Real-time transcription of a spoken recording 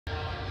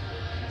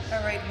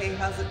All right, hey,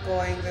 how's it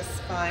going? This is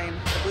fine.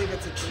 I believe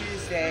it's a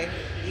Tuesday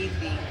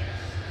evening.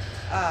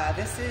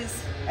 This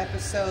is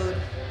episode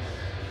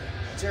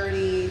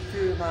journey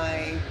through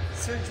my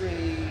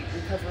surgery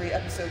recovery,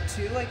 episode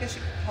 2, I guess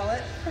you could call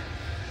it.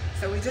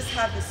 So we just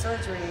had the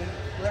surgery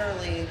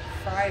literally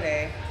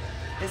Friday.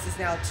 This is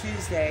now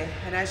Tuesday,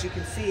 and as you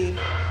can see,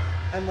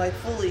 I'm like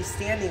fully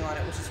standing on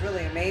it, which is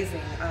really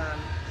amazing.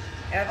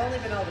 And I've only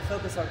been able to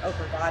focus on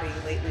upper body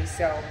lately,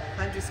 so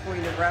I'm just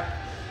going to rep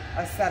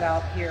a set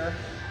out here.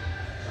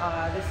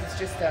 This is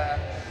just a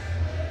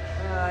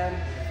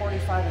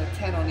 45 and a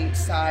 10 on each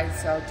side,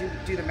 so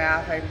do the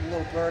math. I'm a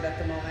little blurred at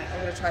the moment.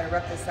 I'm going to try to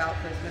rep this out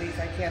for as many as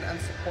I can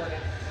unsupported.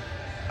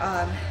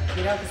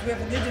 Because we have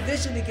a new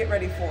division to get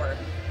ready for.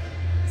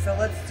 So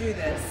let's do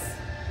this.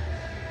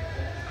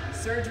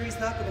 Surgery's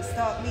not going to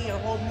stop me or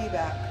hold me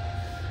back.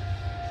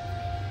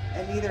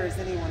 And neither is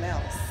anyone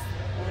else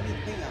or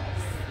anything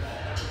else.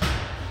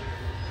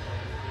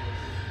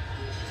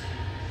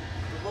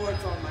 The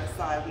Lord's on my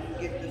side. We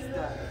can get this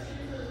done.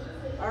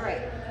 All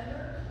right.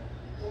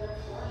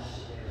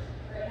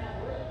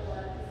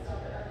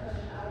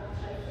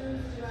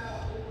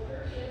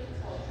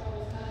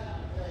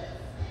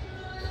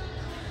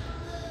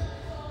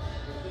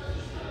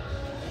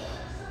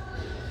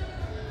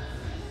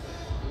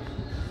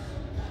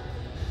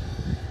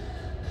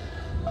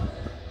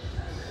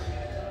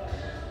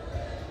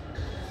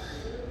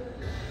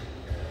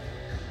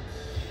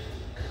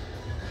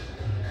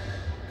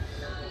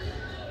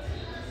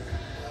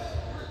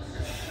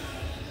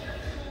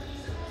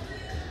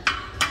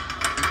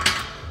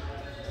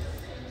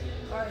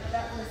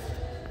 That was,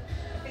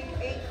 I think,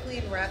 8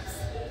 clean reps.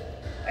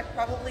 I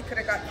probably could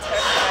have gotten 10 if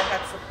I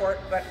had support,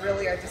 but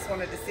really I just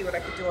wanted to see what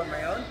I could do on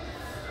my own.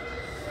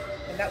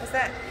 And that was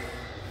that.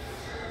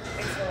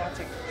 Thanks for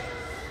watching.